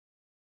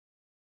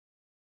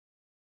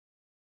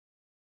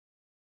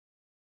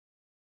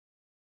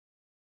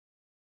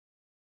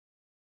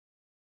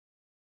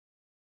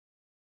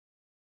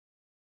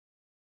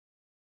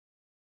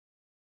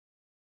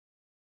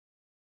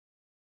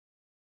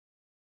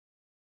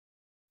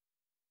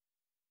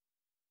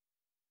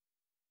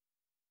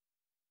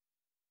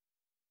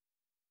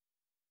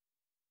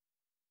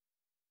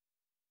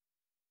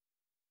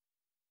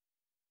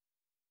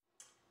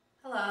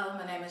Hello,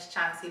 my name is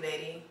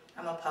Chauncey.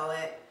 I'm a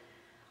poet,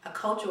 a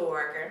cultural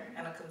worker,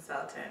 and a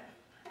consultant.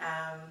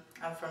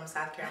 I'm from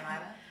South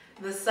Carolina.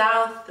 The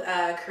South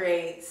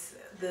creates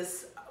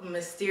this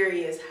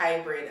mysterious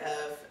hybrid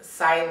of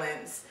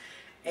silence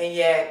and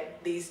yet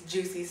these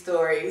juicy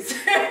stories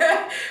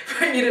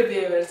for you to be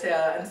able to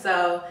tell. And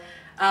so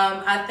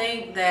I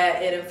think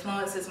that it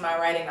influences my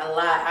writing a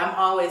lot. I'm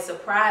always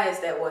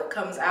surprised at what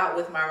comes out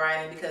with my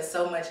writing because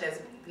so much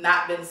has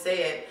not been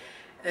said.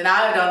 And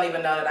I don't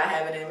even know that I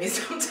have it in me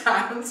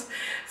sometimes.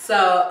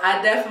 So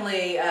I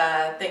definitely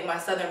think my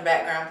Southern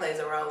background plays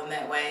a role in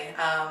that way.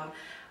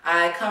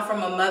 I come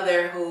from a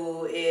mother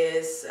who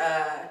is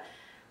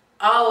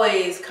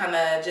always kind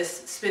of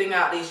just spitting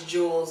out these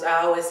jewels.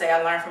 I always say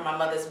I learned from my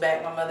mother's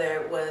back. My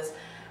mother was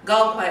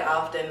gone quite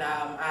often.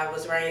 I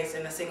was raised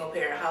in a single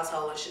parent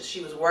household and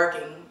she was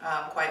working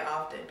quite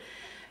often.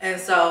 And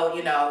so,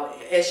 you know,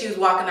 as she was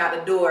walking out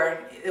the door,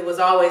 it was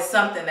always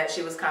something that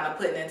she was kind of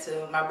putting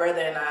into my brother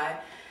and I.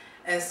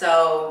 And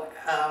so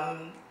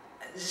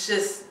it's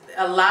just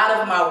a lot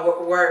of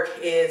my work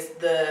is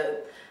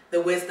the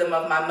wisdom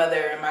of my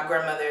mother and my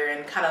grandmother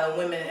and kind of the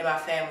women in my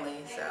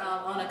family. So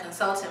on a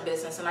consultant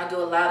business, and I do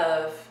a lot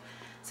of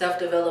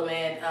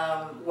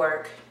self-development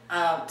work.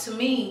 To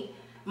me,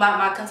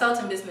 my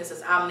consulting business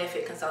is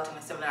omnific consulting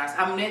and seminars.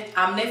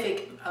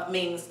 Omnific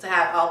means to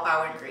have all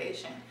power in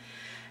creation.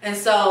 And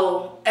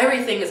so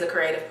everything is a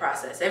creative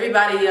process.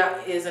 Everybody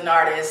is an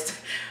artist.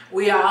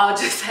 We are all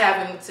just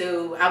having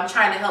to, I'm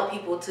trying to help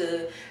people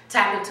to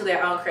tap into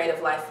their own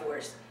creative life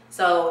force.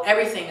 So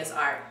everything is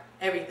art,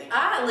 everything.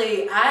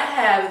 Oddly, I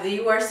have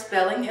the worst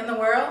spelling in the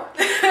world.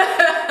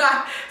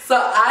 So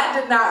I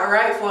did not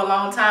write for a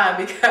long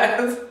time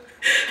because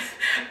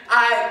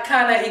I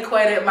kind of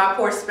equated my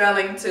poor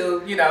spelling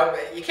to, you know,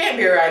 you can't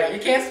be a writer, you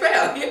can't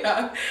spell, you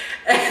know.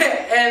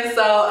 And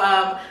so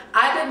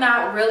I did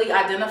not really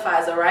identify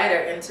as a writer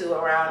until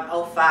around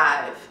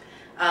 05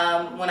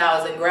 when I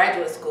was in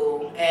graduate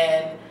school.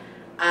 And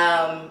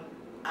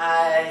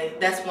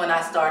that's when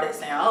I started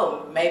saying,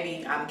 oh,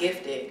 maybe I'm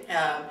gifted.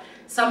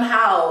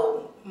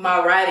 Somehow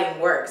my writing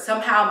works.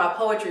 Somehow my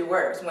poetry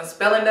works. When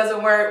spelling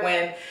doesn't work,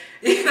 when,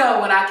 you know,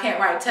 when I can't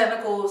write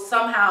technical,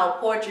 somehow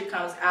poetry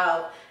comes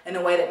out in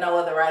a way that no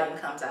other writing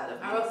comes out of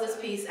me. I wrote this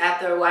piece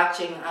after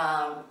watching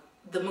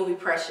the movie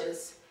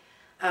Precious,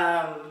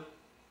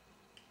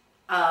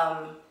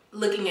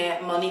 looking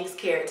at Monique's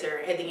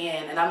character at the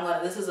end,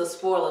 and this is a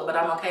spoiler, but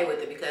I'm okay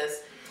with it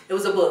because it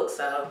was a book,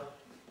 so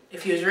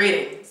if you was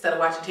reading instead of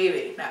watching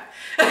TV, no.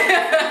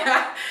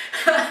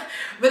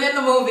 But in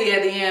the movie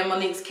at the end,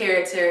 Monique's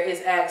character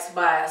is asked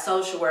by a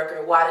social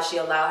worker, why does she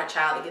allow her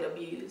child to get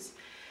abused?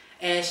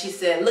 And she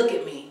said, look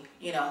at me.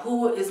 You know,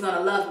 who is going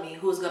to love me?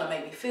 Who's going to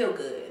make me feel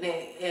good?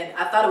 And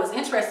I thought it was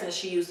interesting that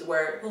she used the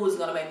word, who is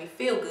going to make me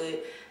feel good.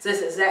 So it's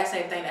the exact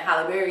same thing that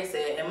Halle Berry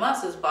said in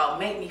Monsters Ball,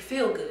 make me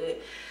feel good.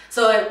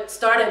 So it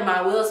started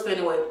my wheel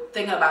spinning with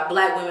thinking about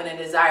black women and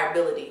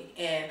desirability.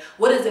 And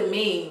what does it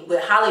mean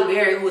with Halle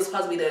Berry, who is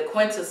supposed to be the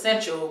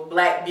quintessential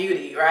black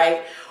beauty,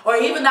 right? Or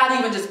even not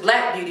even just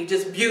black beauty,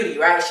 just beauty,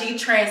 right? She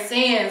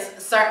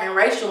transcends certain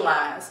racial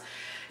lines.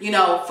 You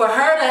know, for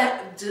her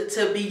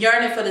to be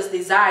yearning for this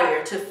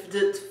desire,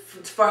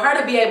 for her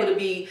to be able to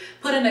be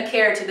put in a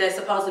character that's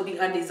supposed to be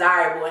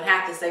undesirable and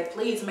have to say,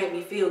 please make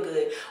me feel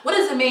good. What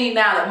does it mean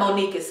now that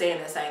Monique is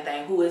saying the same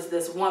thing? Who is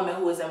this woman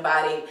who is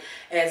embodied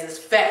as this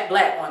fat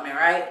black woman,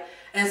 right?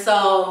 And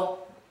so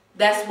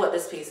that's what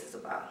this piece is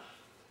about.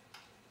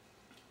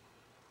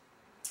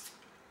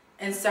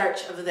 In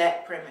search of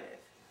that primitive.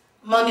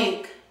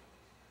 Monique,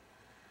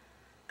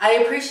 I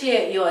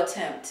appreciate your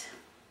attempt.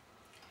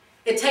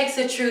 It takes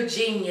a true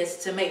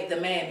genius to make the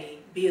mammy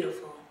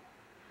beautiful.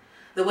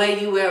 The way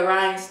you wear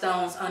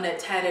rhinestones on that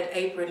tattered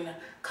apron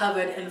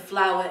covered in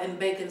flour and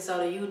baking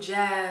soda, you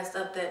jazzed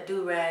up that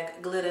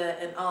do-rag, glitter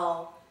and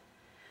all.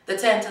 The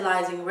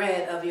tantalizing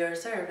red of your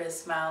service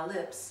smile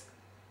lips.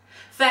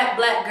 Fat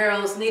black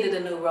girls needed a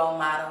new role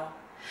model.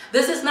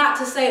 This is not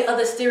to say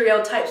other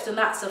stereotypes do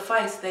not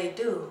suffice, they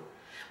do.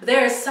 But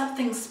there is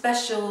something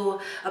special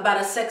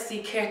about a sexy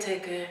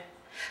caretaker.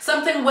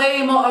 Something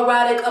way more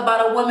erotic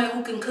about a woman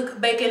who can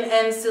cook bacon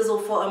and sizzle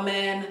for a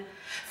man.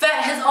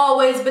 Fat has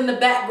always been the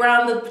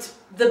background,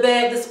 the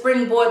bed, the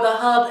springboard, the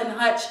hub and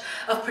hutch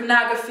of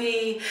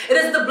pornography. It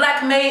is the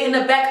black maid in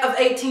the back of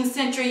 18th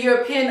century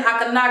European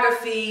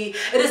iconography.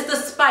 It is the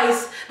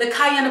spice, the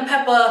cayenne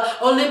pepper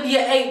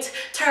Olympia ate,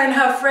 turn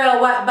her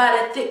frail white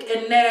body thick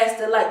and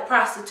nasty like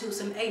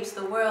prostitutes and apes.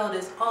 The world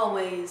is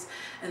always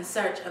in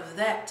search of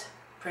that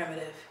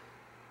primitive,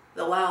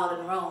 the wild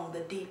and wrong, the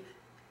deep,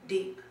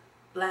 deep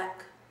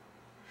black.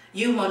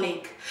 You,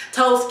 Monique,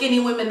 told skinny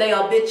women they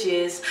are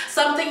bitches.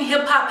 Something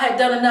hip-hop had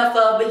done enough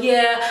of, but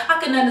yeah,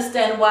 I can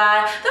understand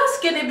why. Those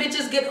skinny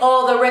bitches get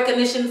all the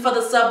recognition for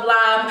the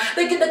sublime.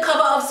 They get the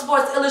cover of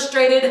Sports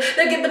Illustrated.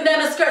 They get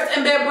banana skirts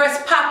and bare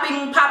breasts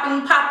popping,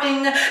 popping,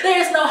 popping.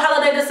 There is no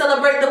holiday to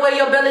celebrate the way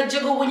your belly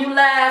jiggle when you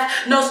laugh.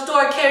 No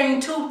store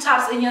carrying tube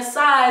tops in your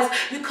size.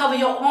 You cover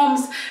your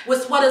arms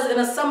with sweaters in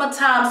the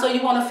summertime so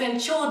you won't offend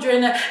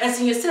children and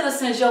senior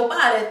citizens. Your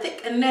body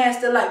thick and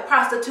nasty like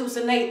prostitutes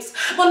and apes.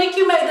 Monique,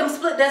 you made them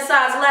split their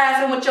sides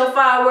laughing with your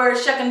 5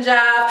 words, shuck and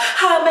jive.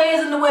 How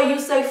amazing the way you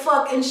say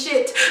fuck and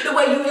shit. The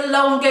way you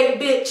elongate,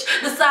 bitch.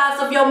 The size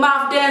of your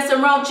mouth dancing,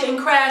 raunchy and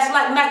crash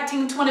like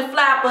 1920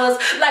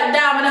 flappers. Like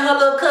Diamond and her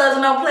little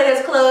cousin on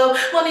Players Club.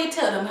 Monique,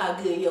 tell them how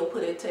good your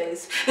pussy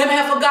tastes. They may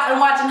have forgotten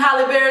watching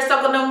Holly Berry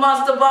suck on them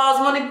monster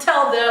balls. Monique,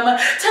 tell them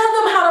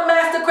how the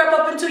master crept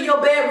up into your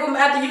bedroom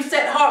after you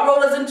set heart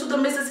rollers into the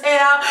missus'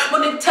 hair.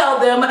 Monique, tell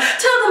them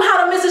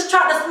how the missus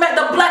tried to smack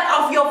the black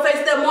off your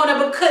face that morning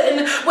but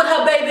couldn't, with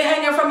her baby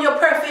hanging from your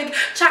perfect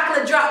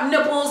chocolate drop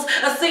nipples.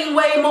 A scene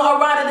way more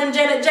erotic than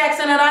Janet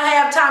Jackson and a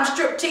halftime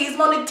striptease.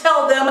 Monique,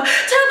 tell them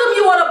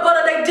you are the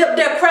butter they dip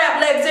their crab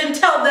legs in.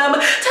 Tell them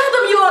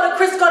you are the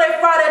Crisco they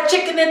fry their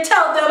chicken in.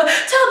 Tell them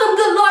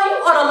good Lord, you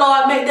are the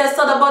Lord made that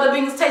southern butter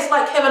beans taste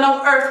like heaven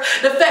on earth.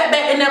 The fat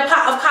bat in their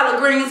pot of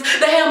collard greens,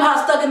 the ham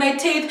hock stuck in their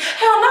teeth.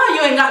 Hell no,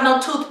 you ain't got no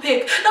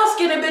toothpick. Those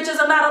skinny bitches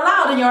are not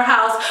allowed in your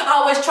house,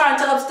 always trying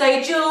to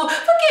upstage you.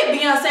 Forget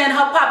Beyonce and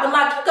her popping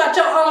like you got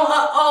your own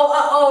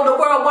the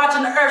world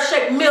watching the earth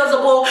shake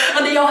miserable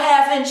under your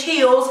half-inch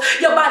heels.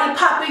 Your body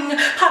popping,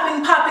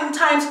 popping, popping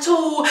times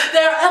 2.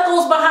 There are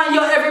echoes behind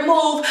your every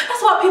move.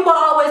 That's why people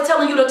are always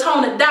telling you to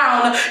tone it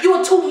down. You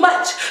are too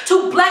much,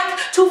 too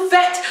black, too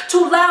fat,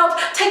 too loud,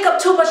 take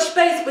up too much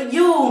space. But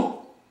you're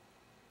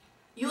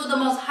the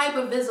most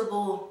hyper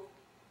visible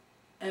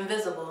and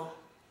visible.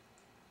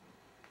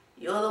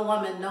 You're the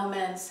woman no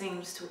man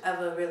seems to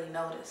ever really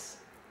notice.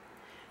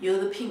 You're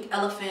the pink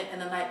elephant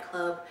in a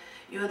nightclub.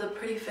 You're the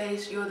pretty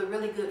face. You're the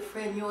really good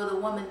friend. You're the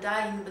woman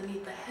dying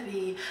beneath the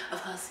heavy of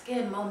her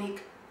skin.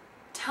 Monique,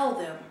 tell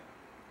them.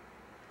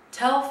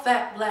 Tell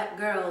fat black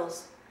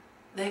girls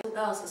who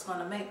else is going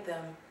to make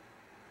them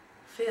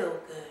feel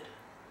good.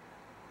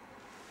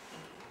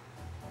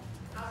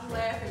 I'm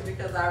laughing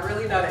because I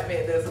really don't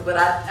admit this, but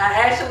I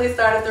actually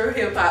started through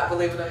hip-hop,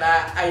 believe it or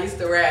not. I used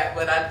to rap,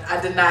 but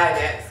I deny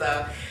that.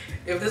 So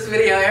if this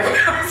video ever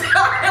comes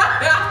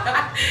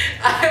out,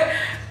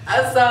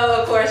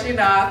 so of course, you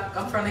know,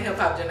 I'm from the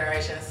hip-hop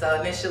generation. So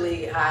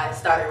initially I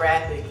started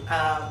rapping,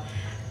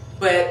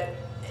 but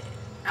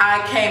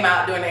I came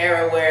out during the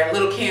era where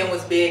Lil' Kim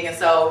was big, and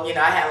so, you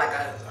know, I had like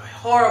a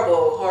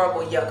horrible,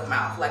 horrible yuck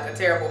mouth, like a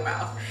terrible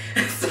mouth.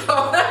 So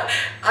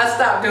I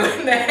stopped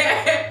doing that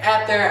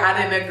after I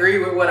didn't agree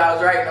with what I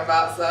was writing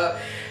about. So,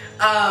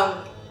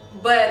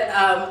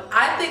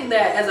 I think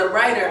that as a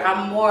writer,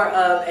 I'm more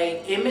of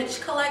an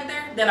image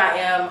collector than I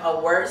am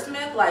a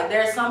wordsmith. Like,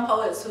 there are some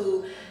poets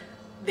who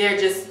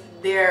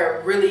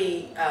they're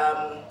really,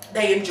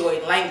 they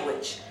enjoy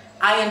language.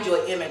 I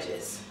enjoy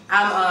images.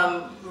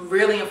 I'm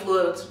really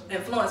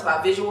influenced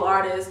by visual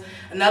artists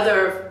and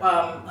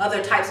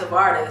other types of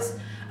artists,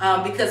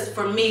 because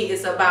for me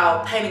it's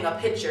about painting a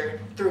picture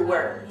through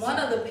words. One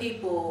of the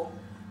people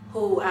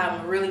who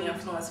I'm really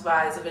influenced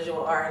by is a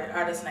visual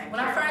artist named. When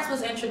I first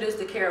was introduced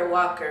to Kara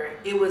Walker,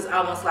 it was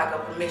almost like a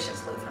permission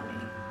slip for me,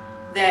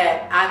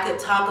 that I could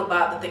talk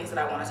about the things that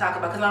I want to talk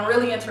about, because I'm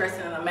really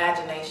interested in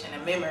imagination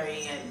and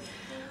memory,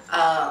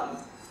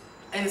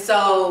 and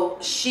so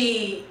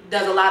she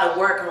does a lot of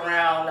work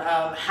around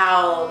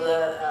how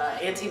the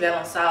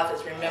antebellum South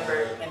is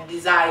remembered and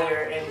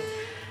desired,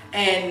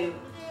 and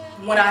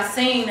when I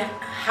seen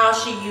how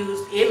she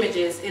used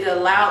images, it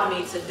allowed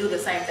me to do the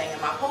same thing in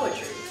my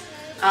poetry.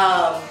 In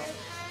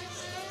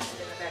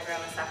the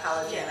background in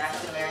psychology and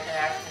African American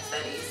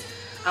studies,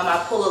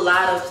 I pull a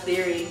lot of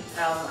theory.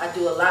 I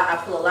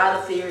pull a lot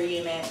of theory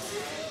in it.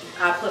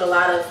 I put a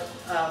lot of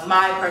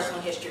my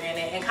personal history in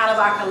it, and kind of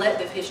our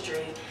collective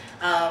history.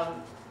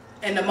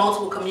 In the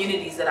multiple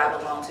communities that I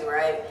belong to,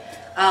 right?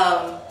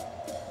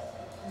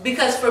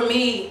 Because for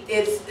me,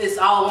 it's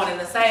all one and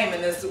the same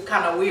in this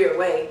kind of weird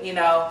way, you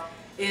know.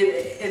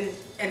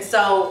 And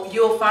so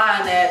you'll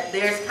find that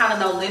there's kind of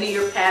no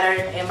linear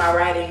pattern in my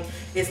writing.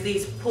 It's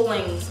these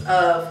pullings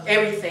of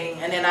everything,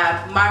 and then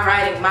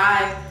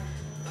my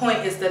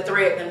point is to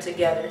thread them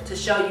together to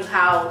show you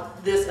how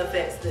this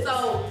affects this.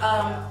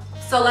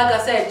 So like I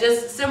said,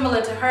 just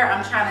similar to her,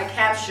 I'm trying to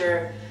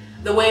capture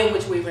the way in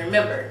which we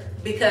remember,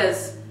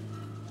 because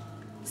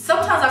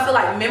sometimes I feel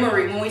like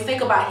memory, when we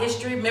think about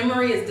history,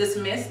 memory is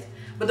dismissed,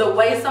 but the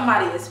way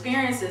somebody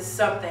experiences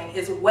something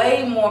is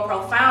way more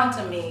profound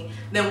to me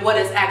than what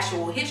is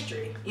actual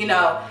history. You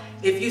know,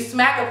 if you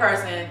smack a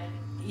person,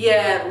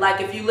 yeah,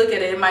 like if you look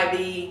at it, it might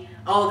be,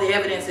 oh, the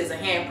evidence is a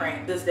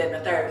handprint, this, that, and the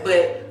third.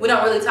 But we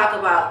don't really talk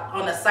about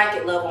on the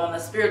psychic level, on the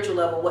spiritual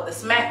level, what the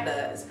smack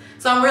does.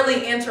 So I'm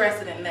really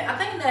interested in that. I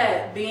think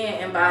that being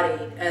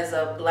embodied as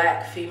a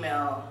black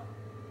female,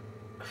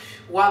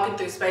 walking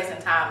through space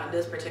and time in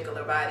this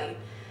particular body,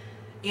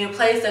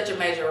 plays such a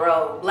major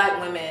role. Black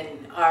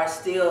women are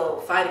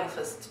still fighting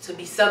to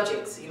be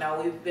subjects. You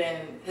know, we've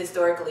been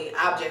historically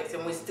objects,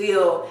 and we're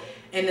still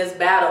in this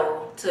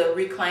battle to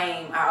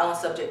reclaim our own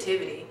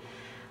subjectivity.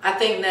 I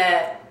think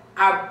that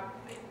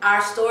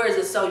our stories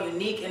are so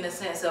unique in the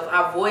sense of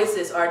our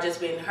voices are just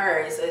being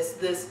heard. It's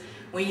this,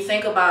 when you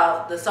think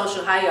about the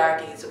social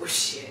hierarchies, oh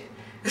shit,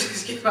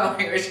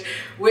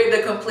 we're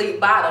the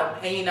complete bottom.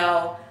 And you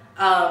know,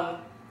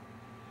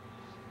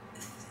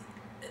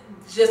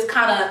 just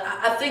kind of,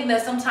 I think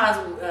that sometimes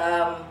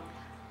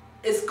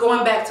it's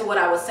going back to what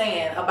I was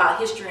saying about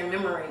history and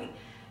memory.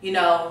 You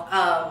know,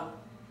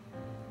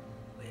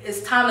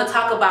 it's time to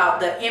talk about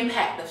the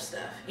impact of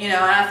stuff. You know,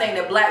 and I think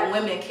that Black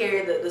women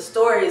carry the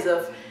stories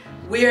of,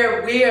 we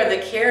are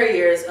the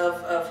carriers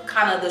of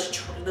kind of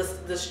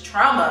this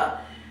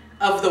trauma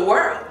of the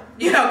world.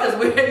 You know, because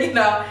we're, you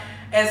know,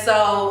 and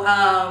so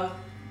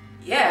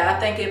yeah, I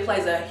think it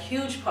plays a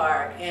huge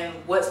part in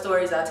what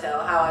stories I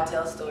tell, how I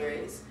tell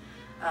stories.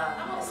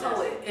 I'm a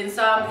poet, and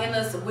so I'm in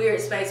this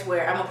weird space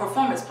where I'm a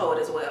performance poet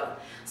as well.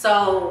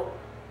 So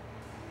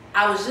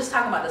I was just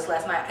talking about this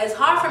last night. It's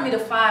hard for me to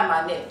find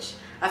my niche.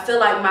 I feel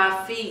like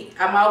my feet,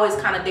 I'm always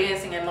kind of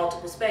dancing in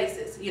multiple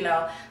spaces. You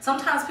know,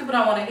 sometimes people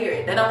don't want to hear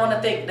it. They don't want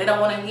to think. They don't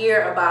want to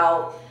hear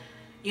about,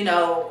 you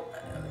know,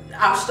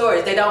 our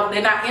stories. They're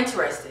not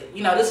interested.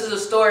 You know, this is a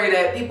story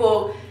that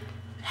people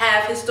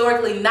have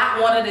historically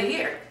not wanted to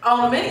hear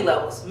on many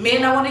levels.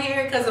 Men don't want to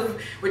hear it because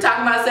we're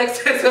talking about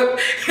sexism.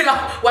 You know,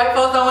 white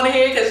folks don't want to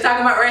hear it because we're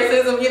talking about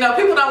racism. You know,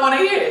 people don't want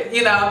to hear it.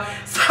 You know,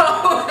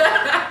 so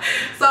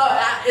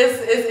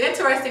it's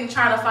interesting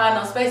trying to find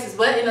those spaces.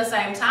 But in the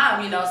same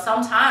time, you know,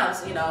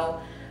 sometimes, you know,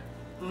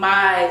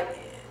 my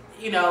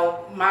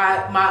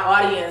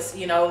audience,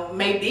 you know,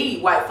 may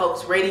be white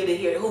folks ready to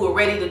hear, who are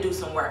ready to do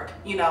some work.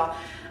 You know,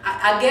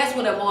 I guess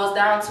when it boils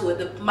down to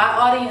it, my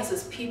audience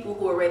is people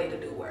who are ready to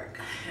do work.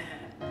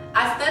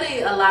 I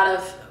study a lot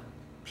of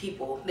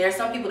people. There are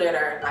some people that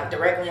are like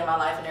directly in my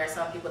life, and there are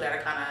some people that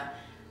are kind of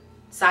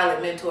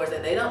silent mentors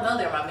that they don't know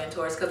they're my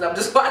mentors because I'm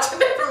just watching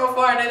them from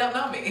afar and they don't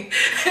know me.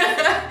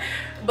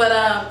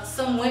 But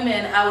some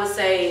women, I would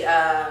say,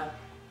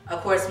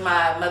 of course,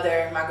 my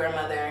mother, my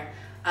grandmother.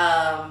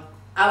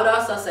 I would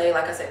also say,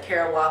 like I said,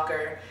 Kara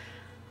Walker.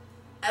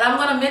 And I'm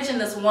going to mention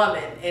this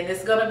woman, and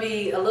it's going to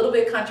be a little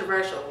bit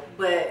controversial,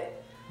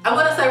 but I'm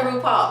going to say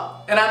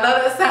RuPaul. And I know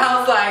that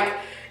sounds like,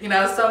 you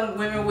know, some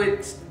women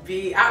would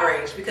be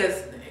outraged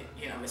because,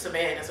 you know, it's a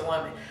man, it's a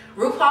woman.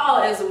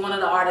 RuPaul is one of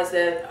the artists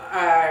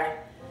that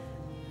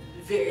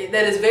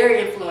is very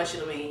influential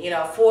to me. You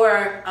know,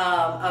 for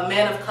a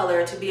man of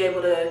color to be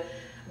able to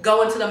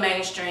go into the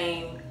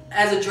mainstream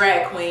as a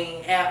drag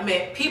queen. And I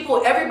mean,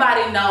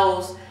 everybody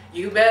knows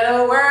you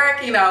better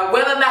work, you know,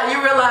 whether or not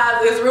you realize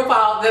it's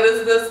RuPaul, that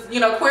is this, you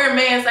know, queer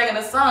man singing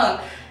a song,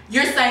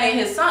 you're singing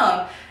his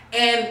song.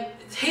 And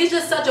he's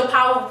just such a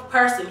powerful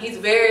person. He's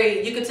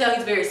very, you can tell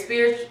he's very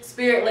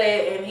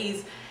spirit-led, and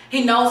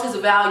he knows his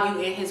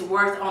value and his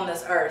worth on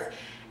this earth.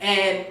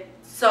 And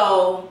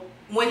so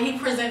when he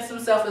presents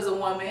himself as a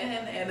woman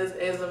and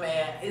as a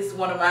man, it's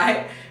one of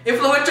my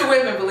influential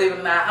women, believe it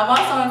or not. I'm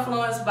also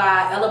influenced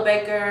by Ella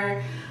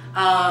Baker,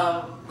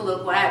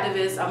 political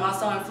activist. I'm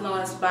also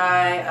influenced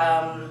by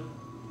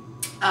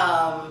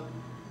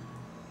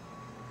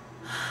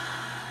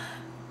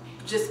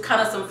just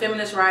kind of some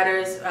feminist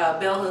writers,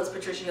 Bell Hooks,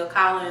 Patricia Hill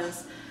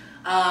Collins.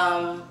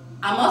 I'm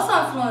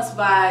also influenced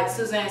by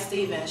Suzanne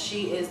Stevens.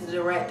 She is the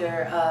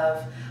director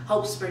of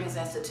Hope Springs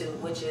Institute,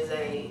 which is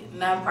a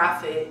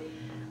nonprofit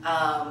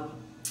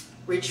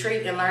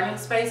retreat and learning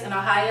space in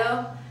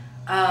Ohio.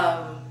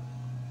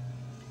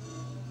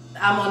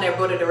 I'm on their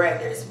board of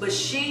directors, but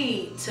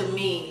she, to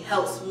me,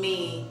 helps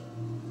me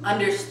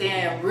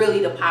understand really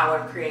the power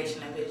of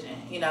creation and vision.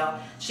 You know,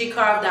 she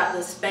carved out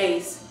this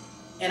space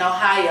in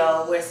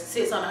Ohio where it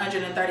sits on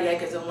 130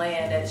 acres of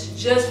land that's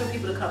just for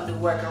people to come do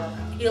work, or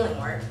healing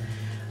work.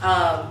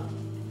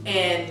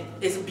 And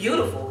it's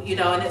beautiful, you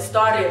know, and it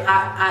started,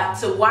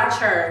 to watch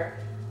her,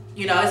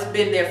 you know, it's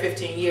been there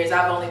 15 years.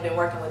 I've only been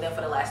working with them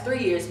for the last 3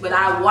 years, but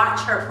I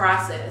watch her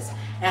process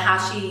and how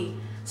she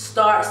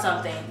starts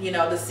something, you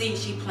know, the seed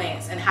she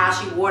plants and how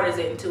she waters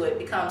it until it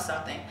becomes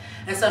something.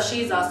 And so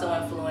she's also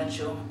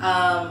influential.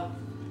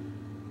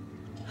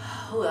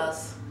 Who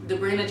else?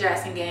 Debrina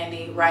Jackson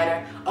Gandy,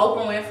 writer.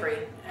 Oprah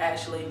Winfrey,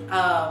 actually.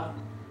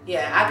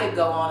 Yeah, I could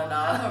go on and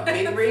on. I'm a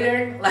big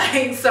reader.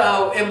 Like,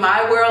 so in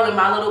my world, in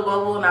my little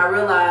bubble, and I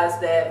realized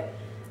that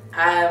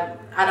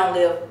I don't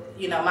live,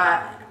 you know,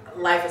 my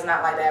life is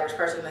not like the average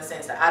person in the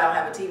sense that I don't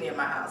have a TV in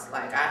my house.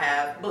 Like, I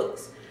have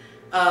books.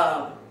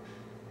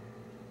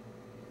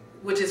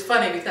 Which is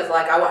funny because,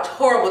 like, I watch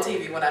horrible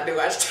TV when I do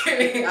watch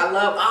TV. I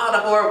love all the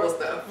horrible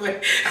stuff.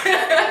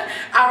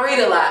 I read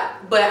a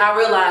lot, but I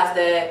realized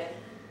that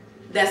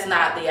that's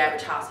not the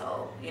average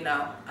household, you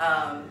know.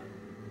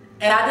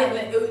 And I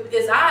didn't,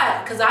 it's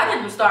odd, because I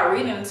didn't start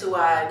reading until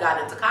I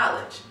got into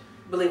college,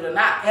 believe it or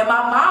not. And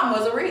my mom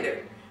was a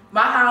reader.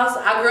 My house,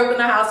 I grew up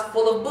in a house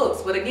full of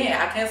books, but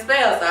again, I can't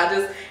spell,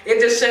 so it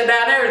just shut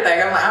down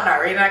everything. I'm like, I'm not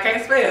reading, I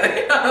can't spell,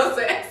 you know what I'm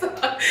saying? So,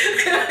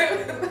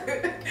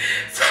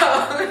 So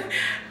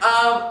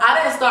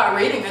I didn't start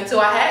reading until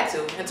I had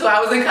to, until I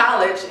was in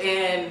college,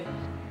 and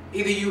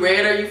either you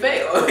read or you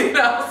failed, you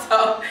know.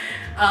 So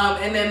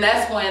and then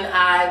that's when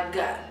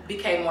I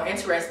became more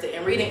interested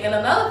in reading. And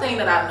another thing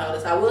that I've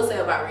noticed, I will say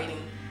about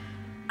reading,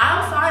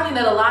 I'm finding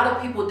that a lot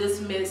of people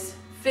dismiss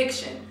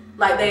fiction.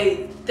 Like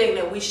they think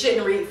that we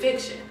shouldn't read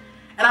fiction.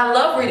 And I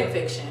love reading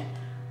fiction.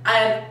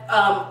 And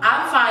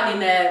I'm finding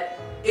that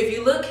if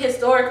you look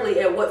historically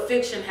at what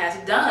fiction has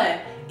done,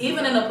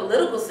 even in a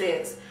political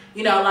sense,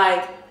 you know,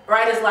 like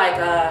writers like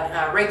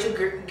Rachel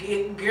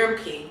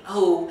Grimke,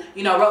 who,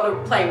 you know,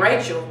 wrote the play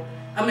Rachel.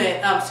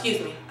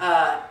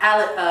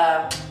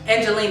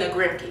 Angelina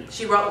Grimke.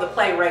 She wrote the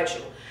play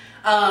Rachel.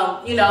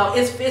 You know,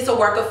 it's a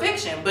work of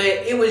fiction, but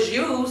it was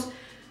used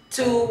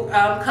to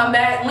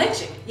combat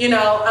lynching. You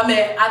know, I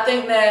mean, I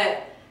think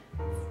that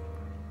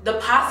the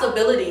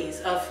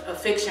possibilities of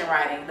fiction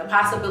writing, the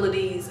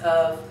possibilities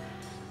of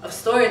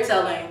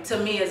storytelling, to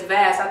me is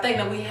vast. I think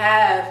that we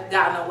have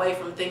gotten away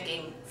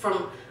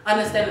from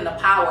understanding the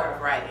power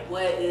of writing.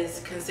 What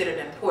is considered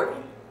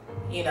important,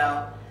 you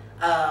know,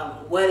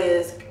 what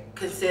is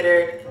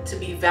considered to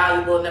be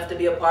valuable enough to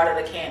be a part of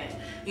the canon.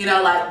 You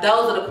know, like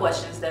those are the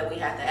questions that we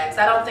have to ask.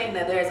 I don't think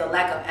that there's a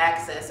lack of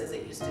access as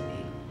it used to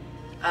be.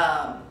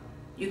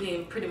 You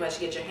can pretty much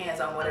get your hands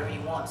on whatever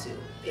you want to.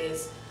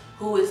 Is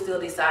who is still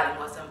deciding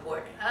what's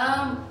important.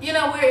 You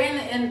know, we're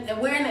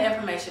in the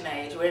information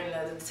age. We're in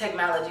the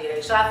technology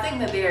age. So I think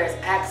that there's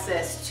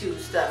access to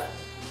stuff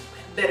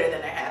better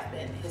than there have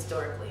been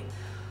historically.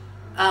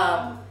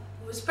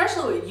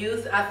 Especially with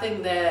youth, I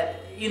think that,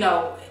 you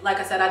know, like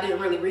I said, I didn't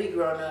really read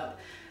growing up,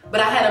 but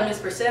I had a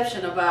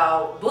misperception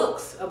about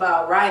books,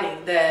 about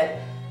writing, that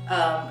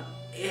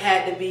it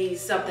had to be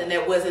something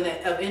that wasn't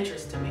of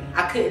interest to me.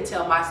 I couldn't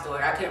tell my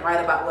story. I couldn't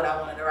write about what I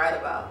wanted to write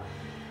about.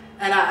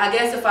 And I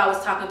guess if I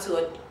was talking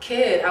to a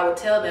kid, I would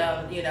tell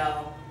them, you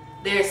know,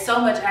 there's so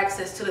much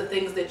access to the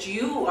things that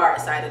you are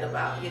excited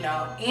about, you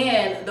know,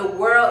 and the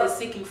world is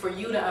seeking for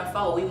you to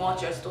unfold. We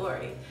want your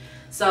story.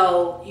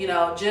 So, you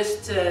know,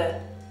 just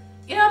to,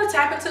 you know, to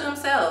tap into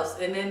themselves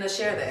and then to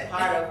share that.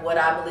 Part of what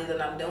I believe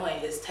that I'm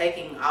doing is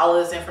taking all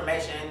of this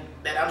information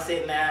that I'm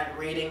sitting there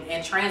reading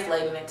and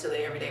translating it to the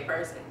everyday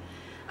person.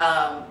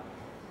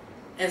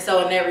 And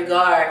so in that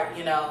regard,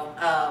 you know,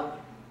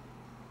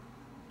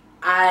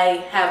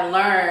 I have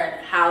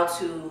learned how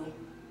to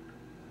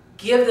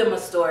give them a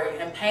story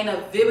and paint a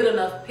vivid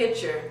enough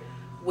picture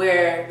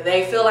where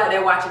they feel like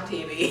they're watching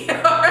TV,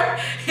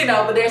 you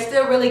know, but they're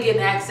still really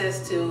getting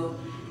access to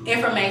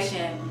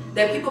information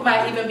that people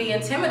might even be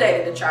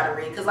intimidated to try to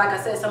read. Because like I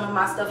said, some of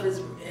my stuff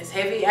is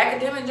heavy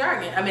academic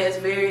jargon. I mean, it's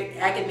very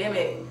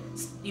academic,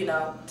 you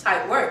know,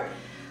 type work.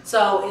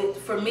 So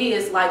for me,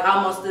 it's like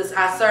almost this,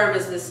 I serve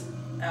as this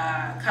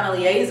kind of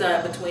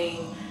liaison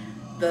between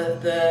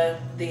the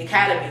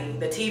academy,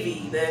 the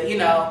TV, you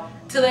know,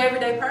 to the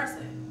everyday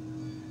person.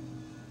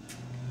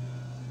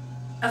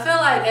 I feel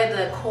like at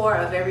the core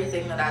of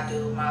everything that I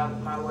do,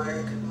 my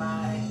work,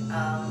 my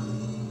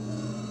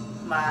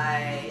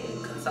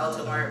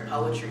consultant work,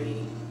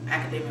 poetry,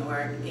 academic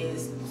work,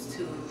 is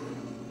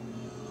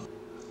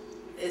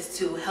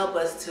to help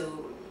us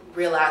to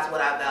realize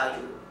what our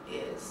value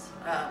is.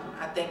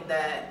 I think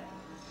that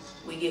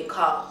we get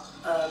caught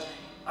up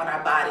on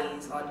our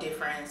bodies, on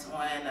difference,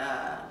 on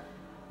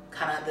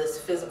kind of this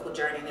physical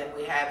journey that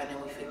we have, and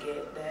then we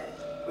forget that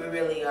we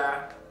really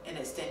are an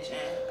extension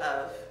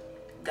of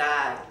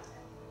God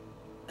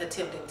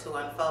attempting to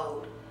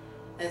unfold.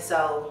 And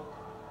so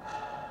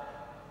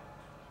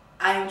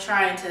I am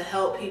trying to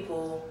help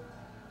people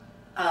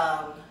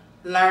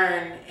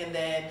learn and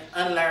then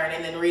unlearn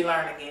and then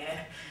relearn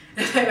again,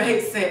 if that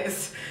makes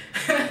sense.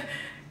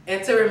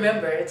 And to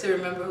remember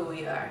who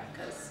we are,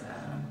 because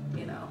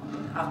you know,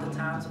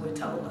 oftentimes we're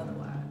told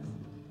otherwise.